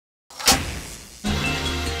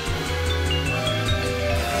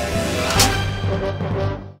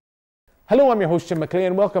Hello, I'm your host Jim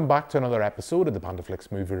McClean. Welcome back to another episode of the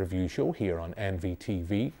Pandaflix Movie Review Show here on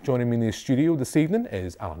NVTV. Joining me in the studio this evening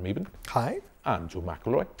is Alan Meban. Hi. And Joe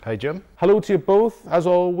McElroy. Hi, Jim. Hello to you both, as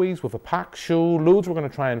always, with a packed show. Loads we're going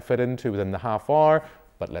to try and fit into within the half hour,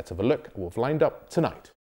 but let's have a look at what we've lined up tonight.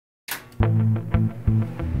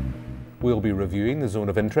 We'll be reviewing The Zone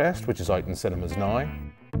of Interest, which is out in cinemas now.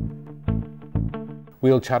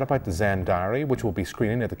 We'll chat about The Zen Diary, which will be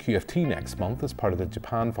screening at the QFT next month as part of the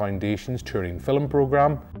Japan Foundation's touring film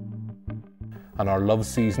programme. And our love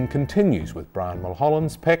season continues with Brian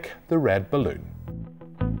Mulholland's pick, The Red Balloon.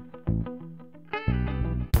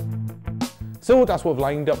 So that's what we've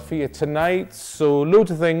lined up for you tonight. So loads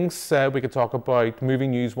of things we could talk about movie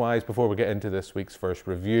news-wise before we get into this week's first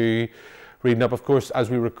review. Reading up, of course, as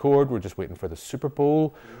we record, we're just waiting for the Super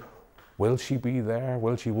Bowl. Will she be there?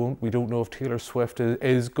 Will she won't? We don't know if Taylor Swift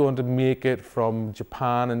is going to make it from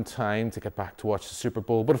Japan in time to get back to watch the Super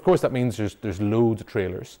Bowl. But of course that means there's loads of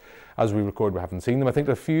trailers. As we record, we haven't seen them. I think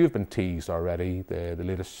a few have been teased already. The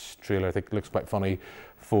latest trailer I think looks quite funny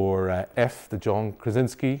for F, the John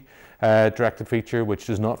Krasinski directed feature, which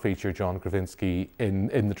does not feature John Krasinski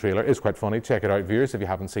in the trailer. It's quite funny. Check it out, viewers, if you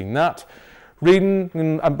haven't seen that. Reading,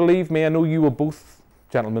 and believe me, I know you will both,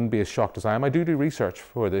 gentlemen, be as shocked as I am. I do research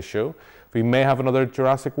for this show. We may have another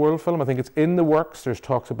Jurassic World film. I think it's in the works. There's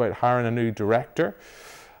talks about hiring a new director.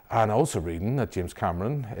 And also reading that James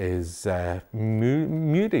Cameron is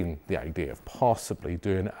mooting the idea of possibly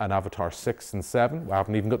doing an Avatar 6 and 7. We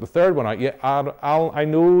haven't even got the third one out yet. Al, I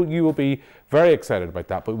know you will be very excited about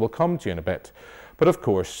that, but we'll come to you in a bit. But of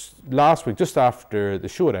course, last week, just after the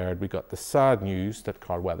show had aired, we got the sad news that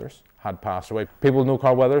Carl Weathers had passed away. People know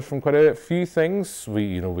Carl Weathers from quite a few things.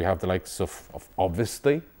 We have the likes of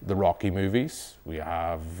obviously the Rocky movies. We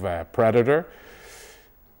have Predator,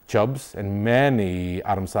 Chubbs, and many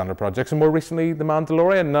Adam Sandler projects, and more recently The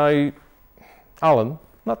Mandalorian. Now, Alan,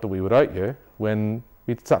 not that we without you, when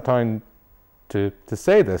we sat down to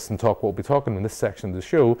say this and talk what we'll be talking in this section of the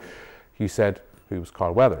show, you said, who was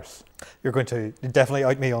Carl Weathers? You're going to definitely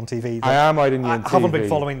out me on TV. I am outing you on TV. I haven't been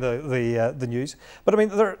following the news, but I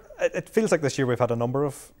mean, it feels like this year we've had a number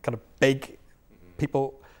of kind of big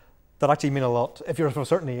people that actually mean a lot. If you're of a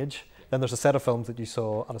certain age, then there's a set of films that you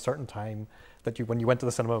saw at a certain time that when you went to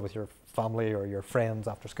the cinema with your family or your friends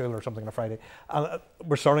after school or something on a Friday, and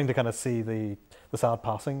we're starting to kind of see the sad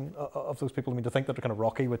passing of those people. I mean, to think that they're kind of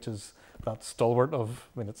Rocky, which is that stalwart of,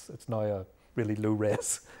 I mean, it's now a really low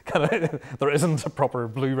res kind of. There isn't a proper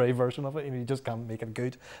Blu-ray version of it. You just can't make it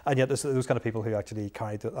good. And yet there's those kind of people who actually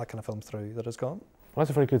carried that kind of film through that has gone. Well, that's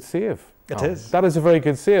a very good save. It is. That is a very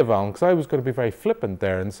good save, Alan, because I was going to be very flippant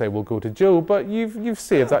there and say we'll go to Joe, but you've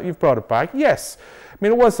saved that, you've brought it back. Yes, I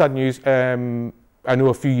mean, it was sad news. I know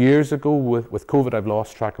a few years ago with COVID, I've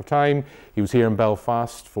lost track of time. He was here in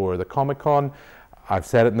Belfast for the Comic-Con. I've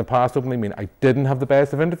said it in the past openly. I mean, I didn't have the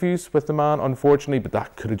best of interviews with the man, unfortunately, but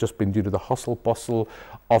that could have just been due to the hustle bustle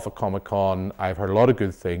of a Comic-Con. I've heard a lot of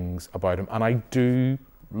good things about him, and I do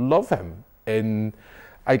love him in,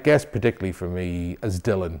 I guess, particularly for me as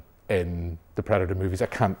Dylan in the Predator movies. I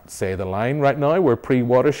can't say the line right now. We're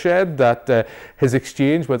pre-Watershed, that his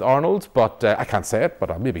exchange with Arnold, but I can't say it, but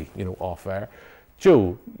I'll maybe, off air.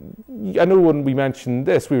 Joe, I know when we mentioned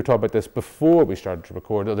this, we were talking about this before we started to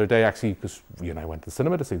record the other day, actually, because you and I went to the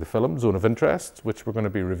cinema to see the film Zone of Interest, which we're going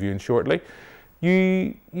to be reviewing shortly.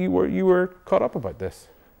 You were caught up about this.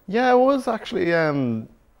 Yeah, I was actually.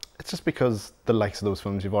 It's just because the likes of those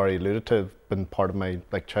films you've already alluded to have been part of my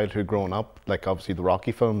childhood growing up. Like obviously the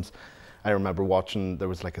Rocky films. I remember watching. There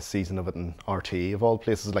was like a season of it in RTE of all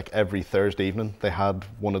places. Like every Thursday evening, they had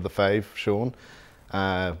one of the 5 shown,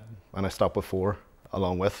 and I stopped with 4.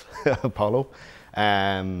 Along with Apollo,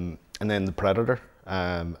 and then The Predator.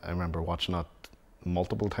 I remember watching that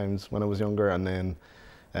multiple times when I was younger, and then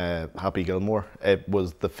Happy Gilmore. It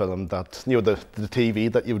was the film that, the TV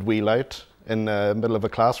that you would wheel out in the middle of a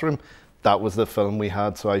classroom. That was the film we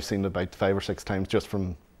had, so I've seen it about 5 or 6 times just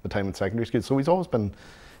from the time in secondary school. So he's always been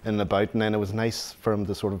in and about, and then it was nice for him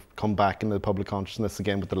to sort of come back into the public consciousness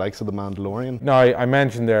again with the likes of The Mandalorian. Now, I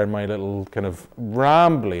mentioned there in my little kind of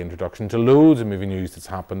rambly introduction to loads of movie news that's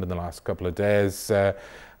happened in the last couple of days,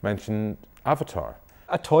 mentioned Avatar.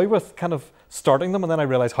 A toy with kind of starting them, and then I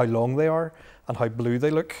realised how long they are and how blue they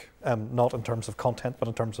look, not in terms of content, but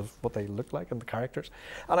in terms of what they look like and the characters.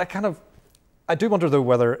 And I do wonder though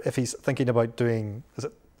whether if he's thinking about doing,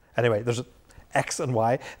 anyway, there's X and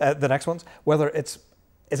Y, the next ones, whether it's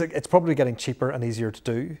probably getting cheaper and easier to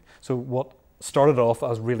do. So what started off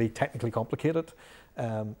as really technically complicated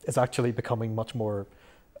is actually becoming much more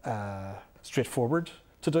straightforward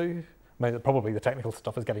to do, I mean, probably the technical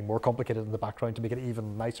stuff is getting more complicated in the background to make it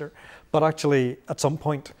even nicer. But actually, at some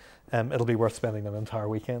point, it'll be worth spending an entire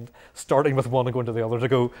weekend, starting with one and going to the other to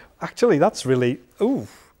go, actually, that's really,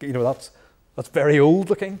 that's very old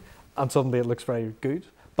looking, and suddenly it looks very good.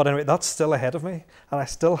 But anyway, that's still ahead of me, and I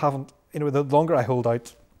still haven't, the longer I hold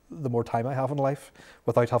out, the more time I have in life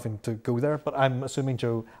without having to go there. But I'm assuming,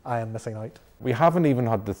 Joe, I am missing out. We haven't even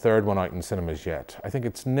had the third one out in cinemas yet. I think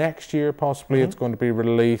it's next year, possibly, it's going to be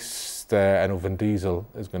released. I know Vin Diesel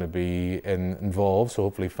is going to be involved, so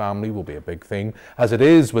hopefully family will be a big thing, as it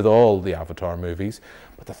is with all the Avatar movies.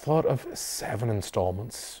 But the thought of 7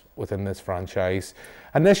 installments within this franchise,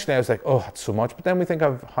 initially I was like, oh, that's so much. But then we think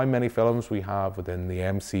of how many films we have within the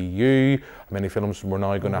MCU, how many films we're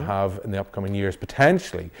now going to have in the upcoming years,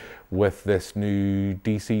 potentially, with this new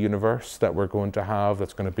DC universe that we're going to have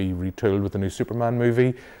that's going to be retooled with the new Superman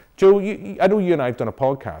movie. Joe, I know you and I have done a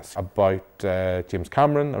podcast about James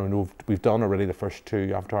Cameron. I know we've done already the first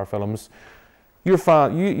 2 Avatar films. You're a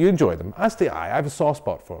fan, you enjoy them, as do I. I have a soft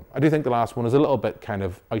spot for them. I do think the last one is a little bit kind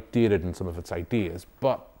of outdated in some of its ideas,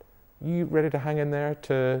 but you ready to hang in there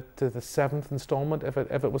to the 7th installment if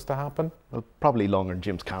it was to happen? Well, probably longer than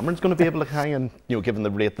James Cameron's going to be able to hang in, given the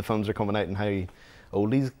rate the films are coming out and how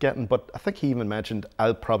old he's getting. But I think he even mentioned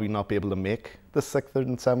I'll probably not be able to make the 6th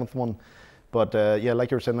and 7th one. But yeah, like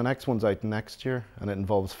you were saying, the next one's out next year, and it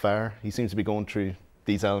involves fire. He seems to be going through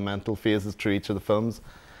these elemental phases through each of the films.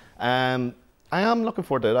 I am looking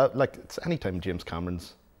forward to it. Like, it's anytime James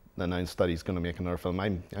Cameron's announced that he's going to make another film,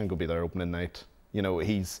 I'm going to be there opening night.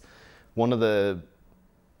 He's one of the,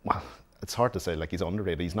 well, it's hard to say like he's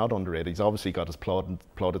underrated. He's not underrated. He's obviously got his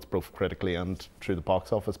plaudits both critically and through the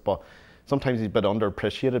box office, but sometimes he's a bit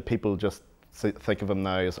underappreciated. People just think of him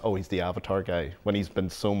now as, oh, he's the Avatar guy, when he's been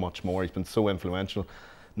so much more. He's been so influential,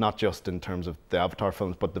 not just in terms of the Avatar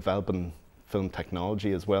films, but developing film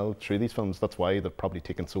technology as well through these films. That's why they've probably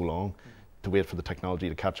taken so long to wait for the technology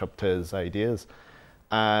to catch up to his ideas.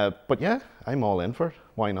 But yeah, I'm all in for it.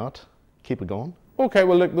 Why not? Keep it going. Okay,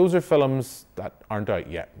 well look, those are films that aren't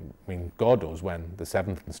out yet. I mean, God knows when the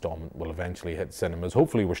 7th installment will eventually hit cinemas.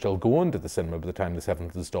 Hopefully we're still going to the cinema by the time the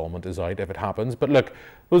 7th installment is out, if it happens. But look,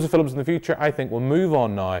 those are films in the future. I think we'll move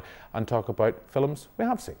on now and talk about films we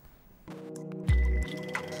have seen.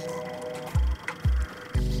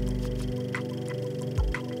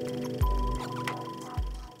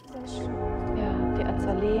 Ja, die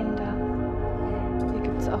Azaleen da. Hier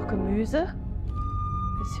gibt es auch Gemüse.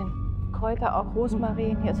 Bisschen Kräuter, auch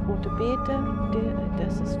Rosmarin. Hier ist rote Beete.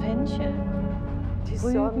 Das ist Fenchel. Die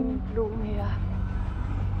Sonnenblumen. Ja.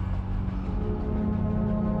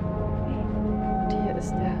 Und hier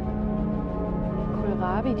ist der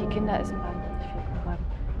Kohlrabi. Die Kinder essen wahnsinnig viel Kohlrabi.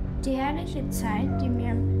 Die herrliche Zeit, die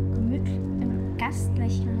wir im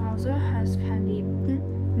gastlichen Hause Höss verlebten,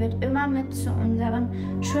 wird immer mit zu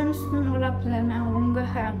unseren schönsten Urlaubserinnerungen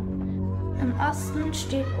gehören. Im Osten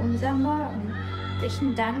steht unser Morgen.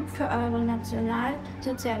 Herzlichen Dank für eure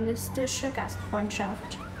nationalsozialistische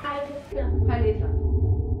Gastfreundschaft. Heil Hitler.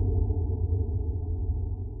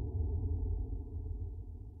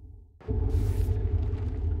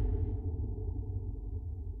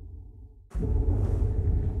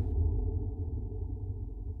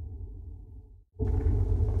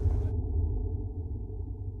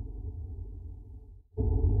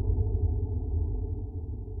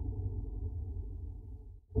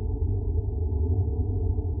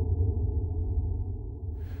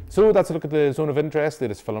 So that's a look at the Zone of Interest,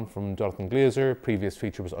 latest film from Jonathan Glazer. Previous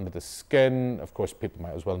feature was Under the Skin. Of course, people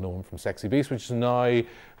might as well know him from Sexy Beast, which is now,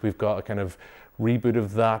 we've got a kind of reboot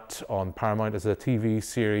of that on Paramount as a TV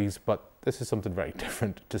series, but this is something very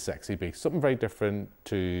different to Sexy Beast, something very different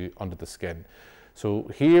to Under the Skin.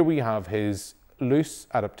 So here we have his loose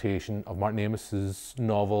adaptation of Martin Amis's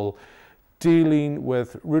novel, dealing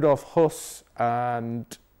with Rudolf Höss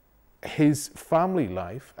and his family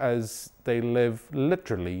life as they live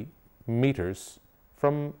literally meters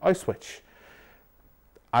from Auschwitz.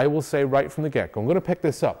 I will say right from the get-go, I'm going to pick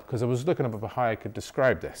this up because I was looking up how I could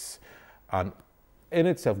describe this. And in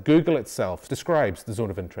itself, Google itself describes the Zone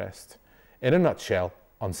of Interest in a nutshell: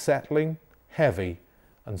 unsettling, heavy,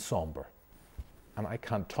 and somber. And I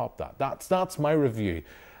can't top that. That's my review.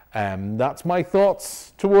 That's my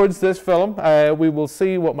thoughts towards this film. We will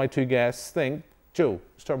see what my two guests think. Joe,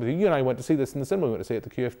 start with you. You and I went to see this in the cinema. We went to see it at the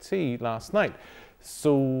QFT last night.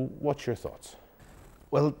 So what's your thoughts?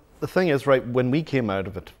 Well, the thing is, right, when we came out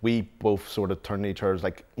of it, we both sort of turned to each other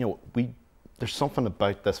like, there's something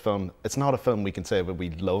about this film. It's not a film we can say that we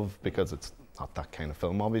love because it's not that kind of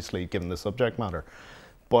film, obviously, given the subject matter.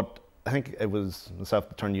 But I think it was myself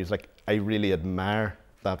that turned to you, like, I really admire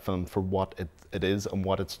that film for what it is and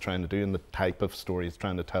what it's trying to do and the type of story it's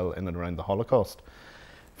trying to tell in and around the Holocaust.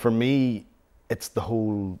 For me, it's the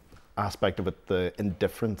whole aspect of it, the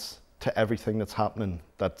indifference to everything that's happening,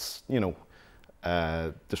 that's, you know,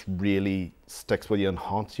 just really sticks with you and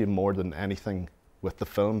haunts you more than anything with the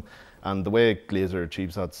film. And the way Glazer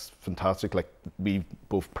achieves that's fantastic. Like, we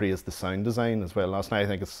both praised the sound design as well last night. I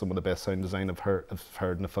think it's some of the best sound design I've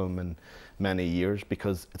heard in a film in many years,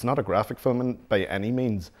 because it's not a graphic film by any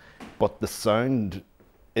means, but the sound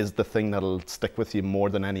is the thing that'll stick with you more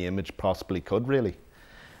than any image possibly could, really.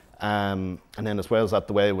 And then as well as that,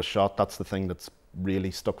 the way it was shot, that's the thing that's really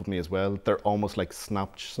stuck with me as well. They're almost like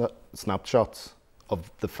snapshots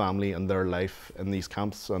of the family and their life in these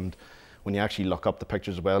camps, and when you actually look up the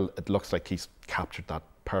pictures as well, it looks like he's captured that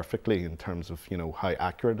perfectly in terms of, you know, how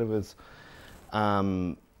accurate it is.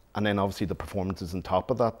 And then obviously the performances on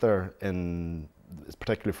top of that there,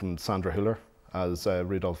 particularly from Sandra Hüller as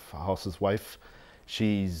Rudolf Höss's wife.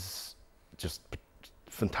 She's just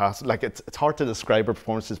fantastic. Like, it's hard to describe her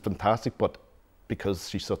performance as fantastic, but because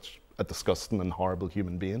she's such a disgusting and horrible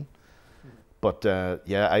human being. But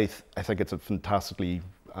yeah, I think it's a fantastically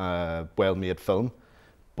well-made film.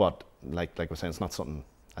 But like I was saying, it's not something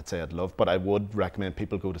I'd say I'd love, but I would recommend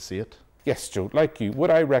people go to see it. Yes, Joe, like you, would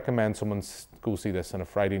I recommend someone go see this on a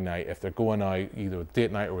Friday night if they're going out either with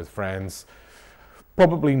date night or with friends?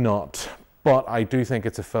 Probably not, but I do think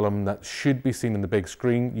it's a film that should be seen on the big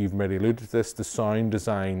screen. You've already alluded to this. The sound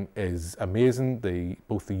design is amazing,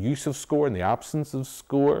 both the use of score and the absence of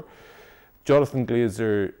score. Jonathan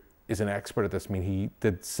Glazer is an expert at this. I mean, he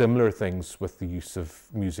did similar things with the use of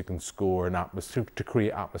music and score and atmosphere to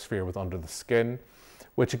create atmosphere with Under the Skin,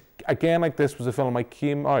 which again, like this, was a film I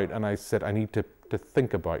came out and I said I need to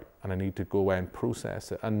think about and I need to go away and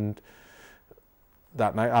process it. And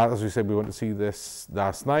that night, as we said, we went to see this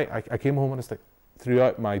last night. I came home and it's like,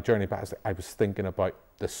 throughout my journey back, I was thinking about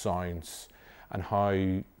the sounds and how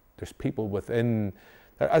there's people within,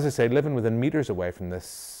 as I say, living within meters away from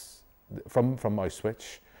this, from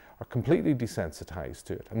Auschwitz, are completely desensitized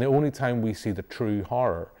to it. And the only time we see the true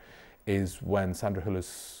horror is when Sandra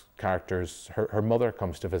Hüller's character's, her mother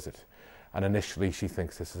comes to visit. And initially she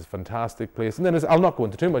thinks this is a fantastic place. And then I'll not go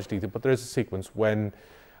into too much detail, but there is a sequence when,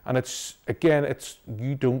 and it's, again,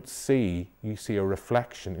 you don't see, you see a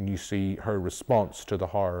reflection and you see her response to the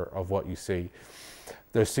horror of what you see.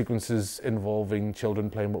 There's sequences involving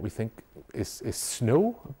children playing what we think is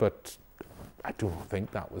snow, but I don't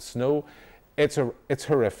think that was snow. It's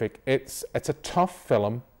horrific. It's a tough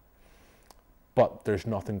film, but there's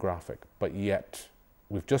nothing graphic. But yet,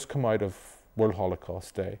 we've just come out of World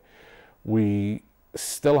Holocaust Day. We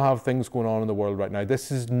still have things going on in the world right now.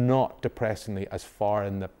 This is not depressingly as far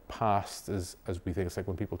in the past as we think. It's like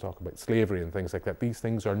when people talk about slavery and things like that. These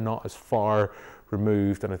things are not as far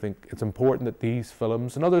removed, and I think it's important that these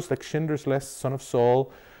films and others like Schindler's List, Son of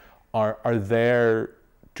Saul, are there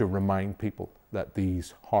to remind people that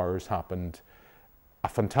these horrors happened. A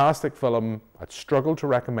fantastic film. I'd struggle to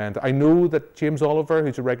recommend. I know that James Oliver,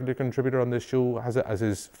 who's a regular contributor on this show, has it as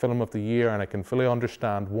his film of the year, and I can fully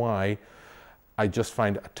understand why. I just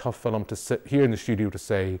find it a tough film to sit here in the studio to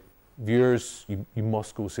say, viewers, you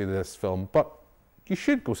must go see this film, but you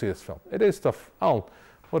should go see this film. It is tough. Al,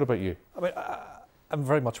 what about you? I mean, I'm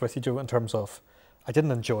very much with you, Joe, in terms of, I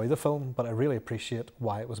didn't enjoy the film, but I really appreciate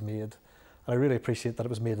why it was made. And I really appreciate that it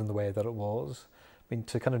was made in the way that it was. I mean,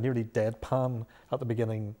 to kind of nearly deadpan at the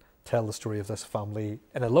beginning, tell the story of this family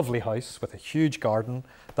in a lovely house with a huge garden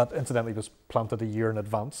that incidentally was planted a year in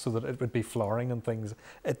advance so that it would be flowering and things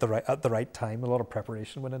at the right time. A lot of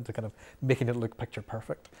preparation went into kind of making it look picture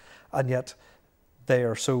perfect. And yet they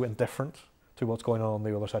are so indifferent to what's going on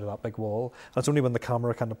the other side of that big wall. And it's only when the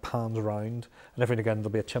camera kind of pans around and every now and again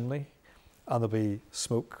there'll be a chimney and there'll be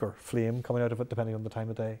smoke or flame coming out of it depending on the time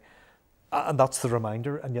of day. And that's the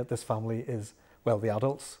reminder, and yet this family is, well, the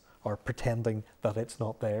adults are pretending that it's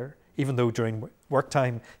not there, even though during work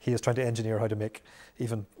time he is trying to engineer how to make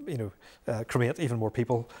even, cremate even more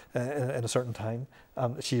people in a certain time.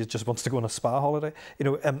 She just wants to go on a spa holiday.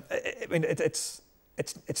 I mean, it's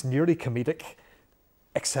nearly comedic,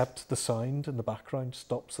 except the sound in the background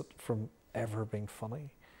stops it from ever being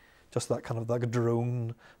funny. Just that kind of like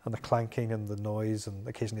drone and the clanking and the noise and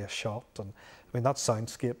occasionally a shot, and I mean that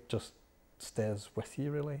soundscape just stays with you,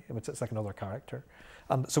 really. I mean, it's like another character.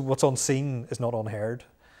 And so what's on scene is not unheard.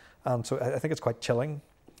 And so I think it's quite chilling.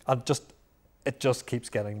 And it just keeps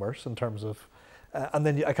getting worse in terms of... and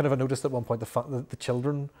then I kind of noticed at one point the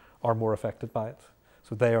children are more affected by it.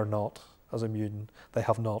 So they are not as immune. They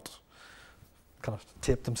have not kind of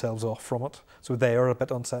taped themselves off from it. So they are a bit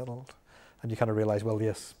unsettled. And you kind of realise, well,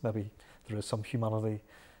 yes, maybe there is some humanity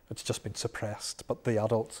that's just been suppressed, but the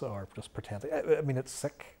adults are just pretending. I mean, it's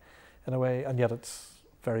sick in a way, and yet it's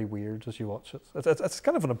very weird as you watch it. It's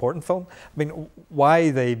kind of an important film. I mean,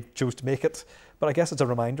 why they chose to make it, but I guess it's a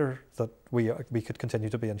reminder that we could continue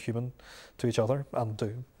to be inhuman to each other, and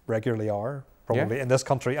do regularly are, probably in this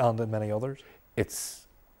country and in many others. It's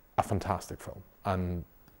a fantastic film, and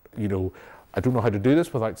you know, I don't know how to do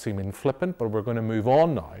this without seeming flippant, but we're going to move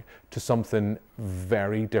on now to something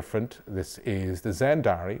very different. This is the Zen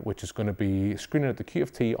Diary, which is going to be screening at the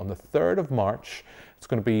QFT on the 3rd of March. It's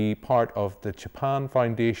going to be part of the Japan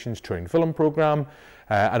Foundation's touring film programme.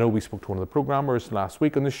 I know we spoke to one of the programmers last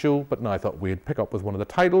week on the show, but now I thought we'd pick up with one of the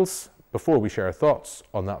titles. Before we share our thoughts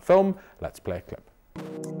on that film, let's play a clip.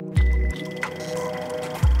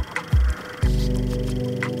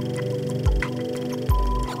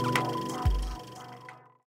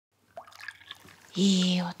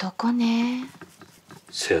 いい男ね。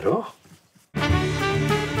せやろ。好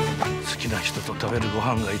きな人と食べるご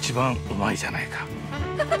飯が一番うまいじゃないか。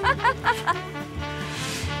いた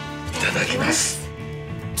だきます。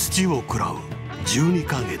土を食らう12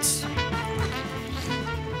ヶ月。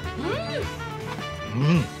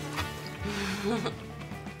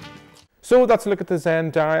So that's a look at the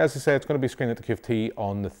Zen Diary. As I said, it's going to be screened at the QFT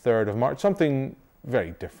on the 3rd of March. Something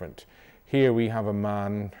very different. Here we have a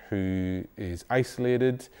man who is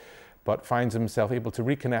isolated, but finds himself able to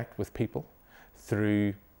reconnect with people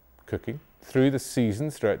through cooking, through the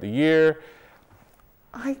seasons, throughout the year.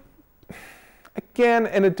 Again,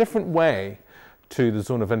 in a different way to the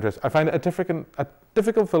Zone of Interest, I find it a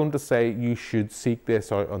difficult film to say you should seek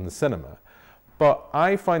this out on the cinema. But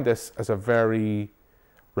I find this as a very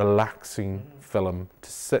relaxing film to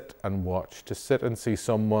sit and watch, to sit and see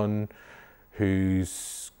someone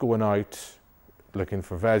who's going out looking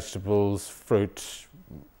for vegetables, fruit,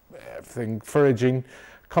 everything, foraging,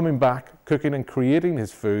 coming back, cooking and creating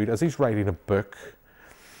his food as he's writing a book.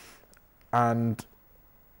 And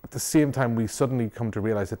at the same time, we suddenly come to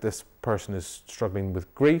realize that this person is struggling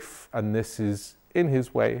with grief, and this is, in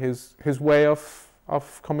his way, his way of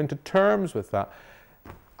coming to terms with that.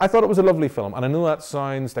 I thought it was a lovely film, and I know that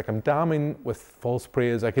sounds like I'm damning with false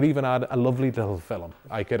praise. I could even add a lovely little film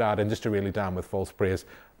I could add in just to really damn with false praise.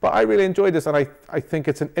 But I really enjoyed this, and I think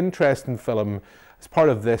it's an interesting film as part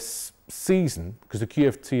of this season, because the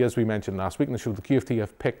QFT, as we mentioned last week in the show, the QFT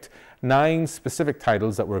have picked 9 specific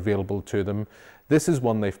titles that were available to them. This is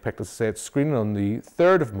one they've picked, as I say, it's screening on the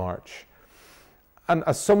 3rd of March. And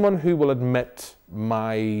as someone who will admit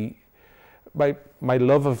my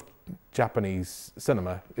love of Japanese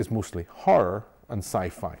cinema is mostly horror and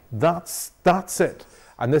sci-fi. That's it.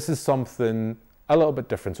 And this is something a little bit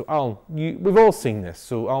different. So Alan, we've all seen this.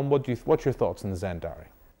 So Alan, what's your thoughts on the Zen Diary?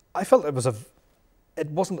 I felt it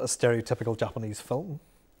wasn't a stereotypical Japanese film.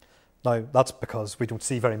 Now, that's because we don't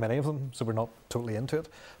see very many of them, so we're not totally into it.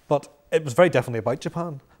 But it was very definitely about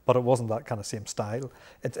Japan, but it wasn't that kind of same style.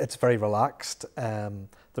 It's very relaxed.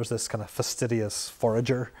 There's this kind of fastidious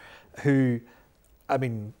forager who, I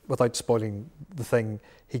mean, without spoiling the thing,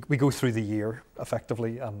 we go through the year,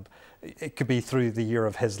 effectively, and it could be through the year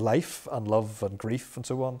of his life and love and grief and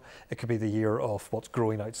so on. It could be the year of what's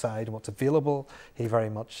growing outside and what's available. He very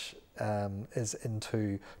much is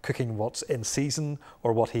into cooking what's in season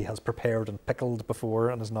or what he has prepared and pickled before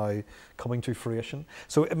and is now coming to fruition.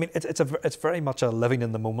 So, I mean, it's very much a living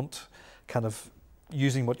in the moment, kind of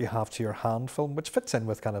using what you have to your hand film, which fits in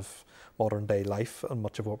with kind of modern day life and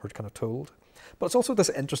much of what we're kind of told. But it's also this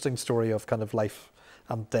interesting story of kind of life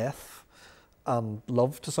and death and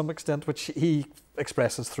love to some extent, which he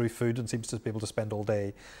expresses through food and seems to be able to spend all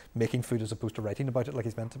day making food as opposed to writing about it like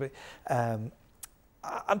he's meant to be.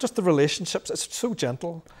 And just the relationships, it's so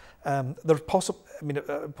gentle.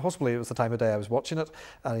 Possibly it was the time of day I was watching it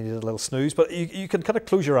and I needed a little snooze, but you can kind of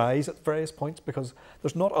close your eyes at various points because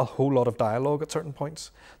there's not a whole lot of dialogue at certain points.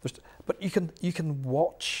 But you can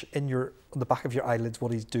watch on the back of your eyelids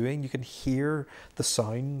what he's doing. You can hear the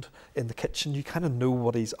sound in the kitchen. You kind of know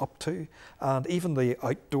what he's up to. And even the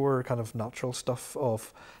outdoor kind of natural stuff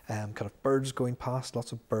of kind of birds going past,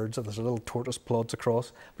 lots of birds, and there's a little tortoise plods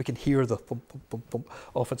across. We can hear the thump, thump, thump, thump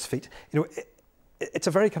off its feet. You know, it's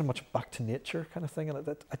a very kind of much back to nature kind of thing, and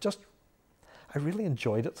I really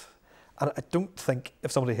enjoyed it. And I don't think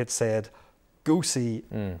if somebody had said, go see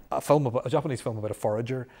a Japanese film about a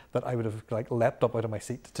forager, that I would have like leapt up out of my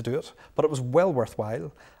seat to do it. But it was well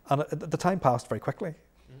worthwhile, and the time passed very quickly.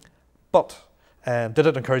 But did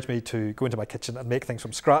it encourage me to go into my kitchen and make things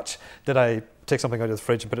from scratch? Did I take something out of the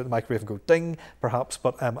fridge and put it in the microwave and go ding? Perhaps,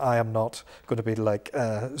 but I am not going to be like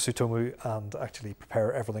Tsutomu and actually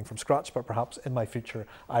prepare everything from scratch. But perhaps in my future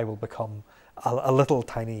I will become a little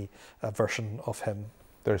tiny version of him.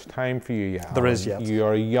 There's time for you, yeah. There is, yes.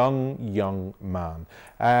 You're a young man.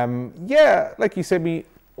 Yeah, like you said, me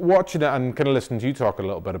watching it and kind of listening to you talk a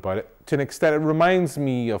little bit about it, to an extent, it reminds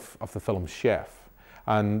me of the film Chef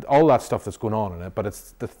and all that stuff that's going on in it. But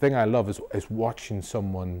it's the thing I love is watching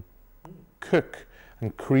someone cook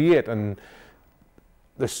and create, and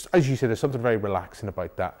there's, as you said, there's something very relaxing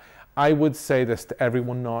about that. I would say this to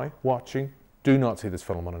everyone now watching: do not see this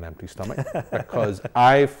film on an empty stomach, because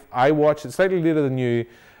I watched it slightly later than you,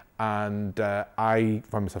 and I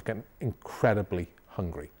found myself getting incredibly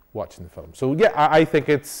hungry watching the film. So yeah, I think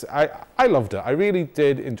I loved it. I really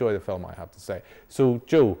did enjoy the film, I have to say. So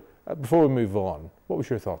Joe, before we move on, what was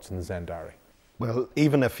your thoughts on the Zen Diary? Well,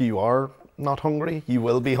 even if you are not hungry, you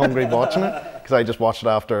will be hungry watching it, because I just watched it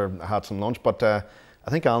after I had some lunch. But I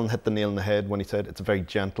think Alan hit the nail on the head when he said it's a very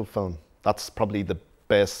gentle film. That's probably the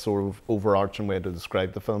best sort of overarching way to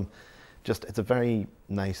describe the film. Just, it's a very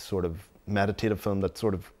nice sort of meditative film that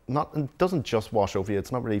sort of it doesn't just wash over you.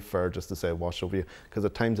 It's not really fair just to say wash over you, because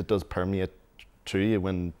at times it does permeate through you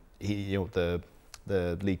when the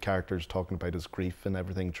lead character is talking about his grief and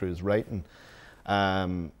everything through his writing.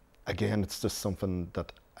 Again, it's just something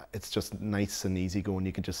that it's just nice and easy going.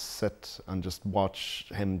 You can just sit and just watch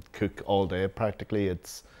him cook all day practically.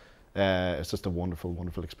 It's just a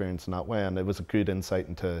wonderful experience in that way, and it was a good insight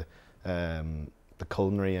into the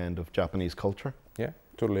culinary end of Japanese culture. Yeah,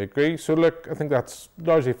 totally agree. So look, I think that's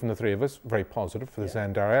largely from the three of us, very positive for the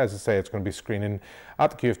Zen Diary. As I say, it's going to be screening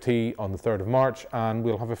at the QFT on the 3rd of March, and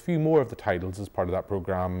we'll have a few more of the titles as part of that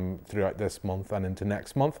programme throughout this month and into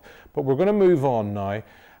next month. But we're going to move on now,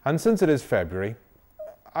 and since it is February,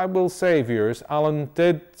 I will say, viewers, Alan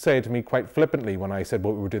did say to me quite flippantly when I said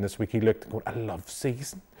what we were doing this week, he looked and going, a love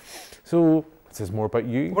season. So, this is more about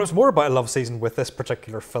you. Well, it's more about a love season with this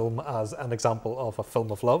particular film as an example of a film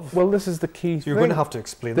of love. Well, this is the key thing. You're going to have to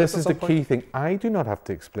explain this. This is the key thing. I do not have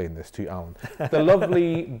to explain this to Alan. The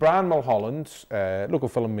lovely Brian Mulholland, local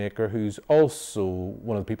filmmaker, who's also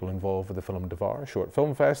one of the people involved with the film Devour, short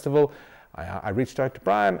film festival. I reached out to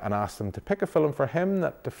Brian and asked him to pick a film for him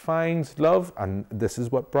that defines love, and this is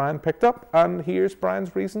what Brian picked up, and here's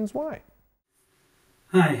Brian's reasons why.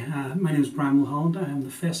 Hi, my name is Brian Mulholland. I am the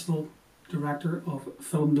festival director of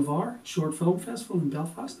Film Devour, short film festival in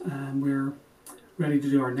Belfast, and we're ready to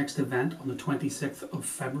do our next event on the 26th of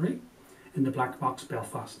February in the Black Box,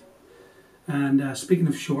 Belfast. And speaking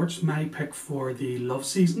of shorts, my pick for the love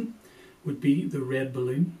season would be The Red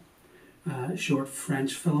Balloon. Short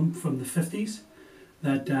French film from the 50s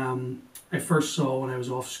that I first saw when I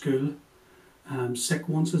was off school, sick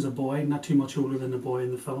once as a boy, not too much older than the boy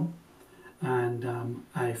in the film, and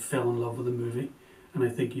I fell in love with the movie, and I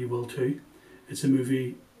think you will too. It's a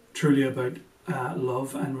movie truly about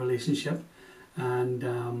love and relationship,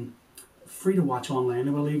 and free to watch online,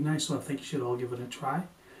 I believe now, so I think you should all give it a try.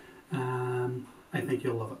 I think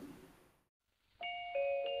you'll love it.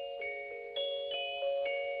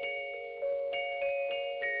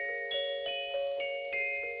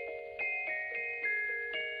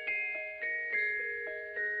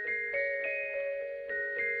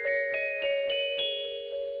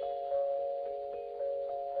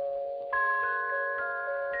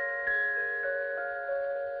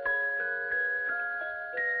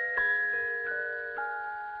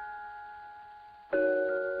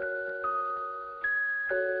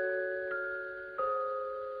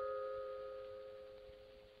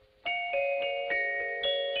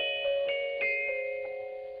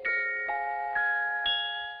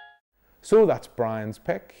 So that's Brian's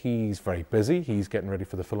pick. He's very busy. He's getting ready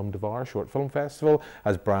for the Film Devour Short Film Festival.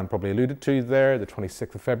 As Brian probably alluded to there, the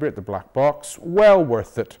 26th of February at the Black Box. Well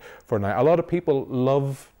worth it for now. A lot of people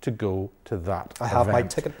love to go to that I have event. my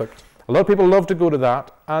ticket booked. A lot of people love to go to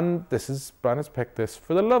that, and Brian has picked this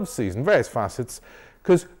for the love season. Various facets,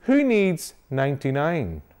 because who needs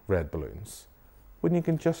 99 red balloons when you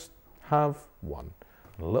can just have one?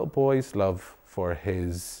 A little boy's love for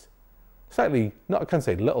his slightly, I can't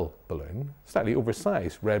say little balloon, slightly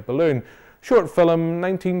oversized red balloon. Short film,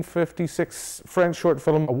 1956 French short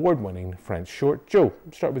film, award-winning French short. Joe,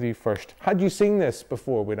 start with you first. Had you seen this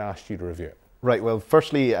before we'd asked you to review it? Right, well,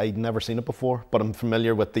 firstly, I'd never seen it before, but I'm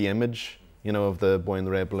familiar with the image, of the boy in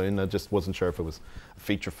the red balloon. I just wasn't sure if it was a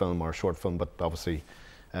feature film or a short film, but obviously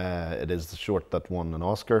it is the short that won an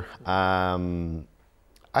Oscar.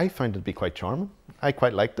 I found it to be quite charming. I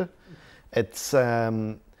quite liked it. It's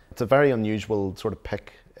a very unusual sort of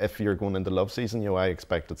pick if you're going into love season. I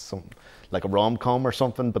expected something like a rom-com or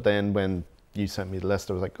something, but then when you sent me the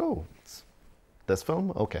list, I was like, oh, it's this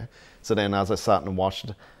film? Okay. So then as I sat and watched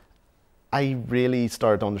it, I really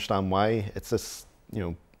started to understand why. It's this,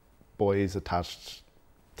 boys attached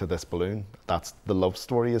to this balloon. That's the love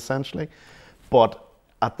story, essentially. But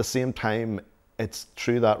at the same time, it's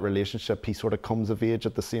through that relationship he sort of comes of age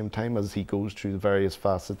at the same time as he goes through the various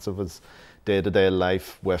facets of his day-to-day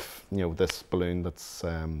life with, you know, this balloon that's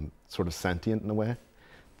sort of sentient in a way,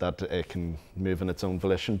 that it can move in its own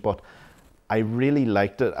volition. But I really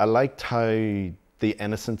liked it. I liked how the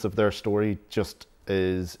innocence of their story just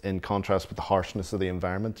is in contrast with the harshness of the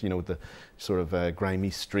environment. You know, the sort of grimy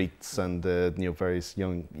streets and the, you know, various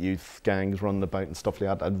young youth gangs running about and stuff like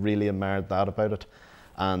that. I really admired that about it.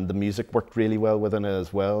 And the music worked really well within it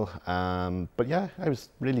as well. But yeah, I was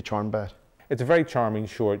really charmed by it. It's a very charming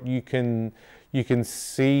short. You can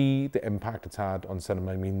see the impact it's had on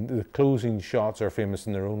cinema. I mean, the closing shots are famous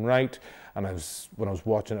in their own right. And when I was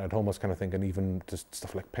watching it, I'd almost kind of thinking even just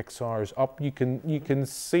stuff like Pixar's Up. You can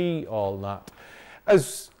see all that.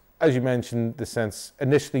 As you mentioned, the sense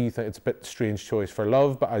initially you think it's a bit strange choice for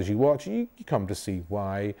love, but as you watch, you come to see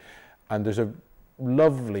why. And there's a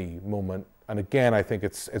lovely moment. And again, I think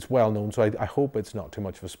it's well known, so I hope it's not too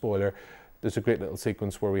much of a spoiler. There's a great little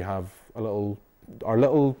sequence where we have our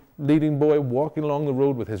little leading boy walking along the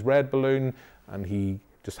road with his red balloon, and he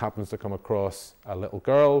just happens to come across a little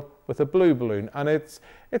girl with a blue balloon, and it's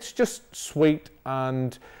just sweet.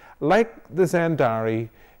 And like the Zen Diary,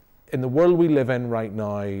 in the world we live in right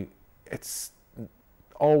now, it's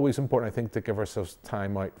always important, I think, to give ourselves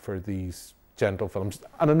time out for these gentle films.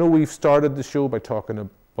 And I know we've started the show by talking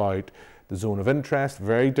about the zone of interest,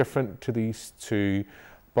 very different to these two,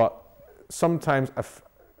 but sometimes a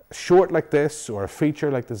short like this or a feature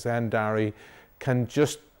like the Zen Diary can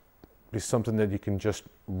just be something that you can just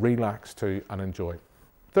relax to and enjoy.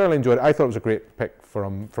 Thoroughly enjoyed it. I thought it was a great pick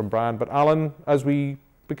from Brian. But Alan, as we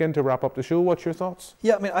begin to wrap up the show, what's your thoughts?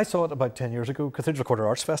 Yeah, I mean, I saw it about 10 years ago. Cathedral Quarter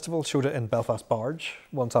Arts Festival showed it in Belfast Barge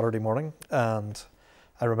one Saturday morning, and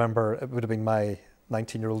I remember it would have been my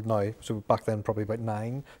 19-year-old now, so back then probably about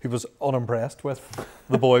 9, who was unimpressed with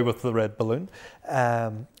the boy with the red balloon.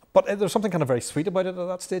 But there's something kind of very sweet about it at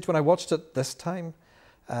that stage. When I watched it this time,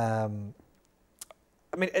 I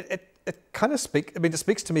mean, it kind of it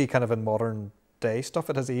speaks to me kind of in modern day stuff.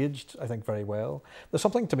 It has aged, I think, very well. There's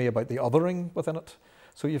something to me about the othering within it.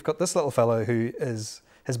 So you've got this little fellow who is,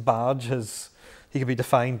 his badge, he can be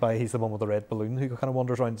defined by he's the one with the red balloon who kind of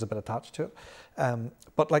wanders around, is a bit attached to it.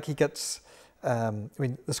 But like he gets, I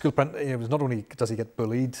mean, the school not only does he get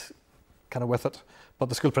bullied kind of with it, but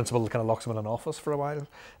the school principal kind of locks him in an office for a while.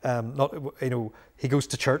 He goes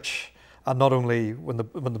to church, and not only when the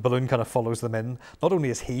balloon kind of follows them in, not only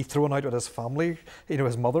is he thrown out, but his family,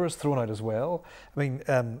 his mother is thrown out as well. I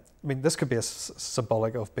mean, this could be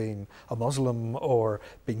symbolic of being a Muslim or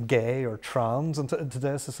being gay or trans in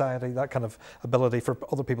today's society. That kind of ability for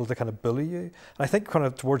other people to kind of bully you. And I think kind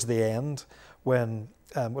of towards the end, when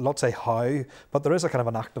we'll not say how, but there is a kind of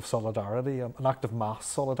an act of solidarity, an act of mass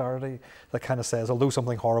solidarity that kind of says, although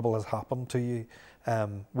something horrible has happened to you,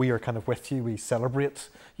 we are kind of with you, we celebrate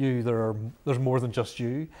you, there's more than just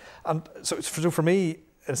you. And so for me,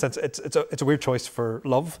 in a sense, it's a weird choice for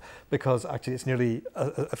love, because actually it's nearly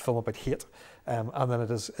a film about hate, and then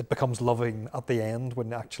it becomes loving at the end,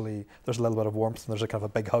 when actually there's a little bit of warmth and there's a kind of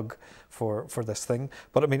a big hug for this thing.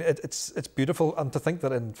 But I mean, it's beautiful, and to think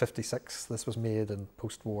that in '56 this was made in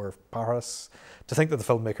post-war Paris, to think that the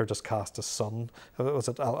filmmaker just cast his son, was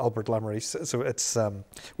it Albert Lamorisse? So it's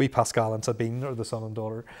wee Pascal and Sabine are the son and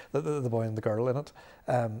daughter, the boy and the girl in it.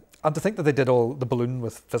 And to think that they did all the balloon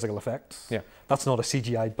with physical effects. Yeah. That's not a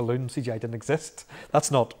CGI balloon. CGI didn't exist.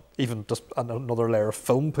 That's not even just another layer of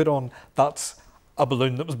film put on. That's a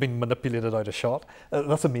balloon that was being manipulated out of shot.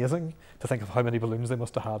 That's amazing to think of how many balloons they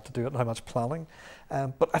must have had to do it and how much planning.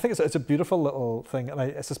 But I think it's a beautiful little thing, and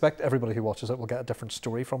I suspect everybody who watches it will get a different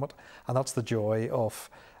story from it. And that's the joy of,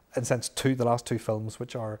 in a sense, the last two films,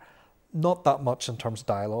 which are not that much in terms of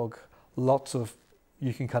dialogue.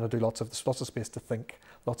 You can kind of do lots of space to think,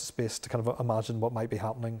 lots of space to kind of imagine what might be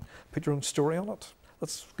happening, put your own story on it.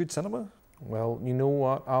 That's good cinema. Well, you know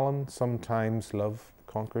what, Alan? Sometimes love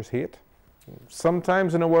conquers hate.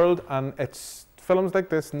 Sometimes in a world, and it's films like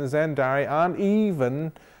this and the Zen Diary and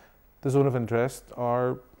even the Zone of Interest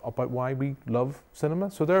are about why we love cinema.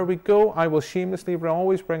 So there we go. I will shamelessly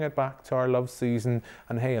always bring it back to our love season.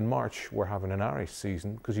 And hey, in March, we're having an Irish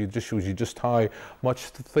season, because it just shows you just how much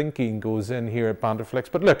thinking goes in here at Banterflix.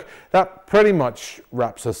 But look, that pretty much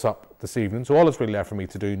wraps us up this evening. So all that's really left for me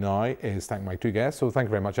to do now is thank my two guests. So thank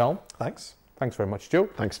you very much, Alan. Thanks. Thanks very much, Joe.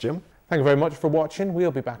 Thanks, Jim. Thank you very much for watching. We'll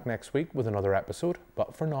be back next week with another episode.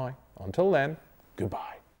 But for now, until then,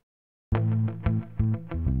 goodbye.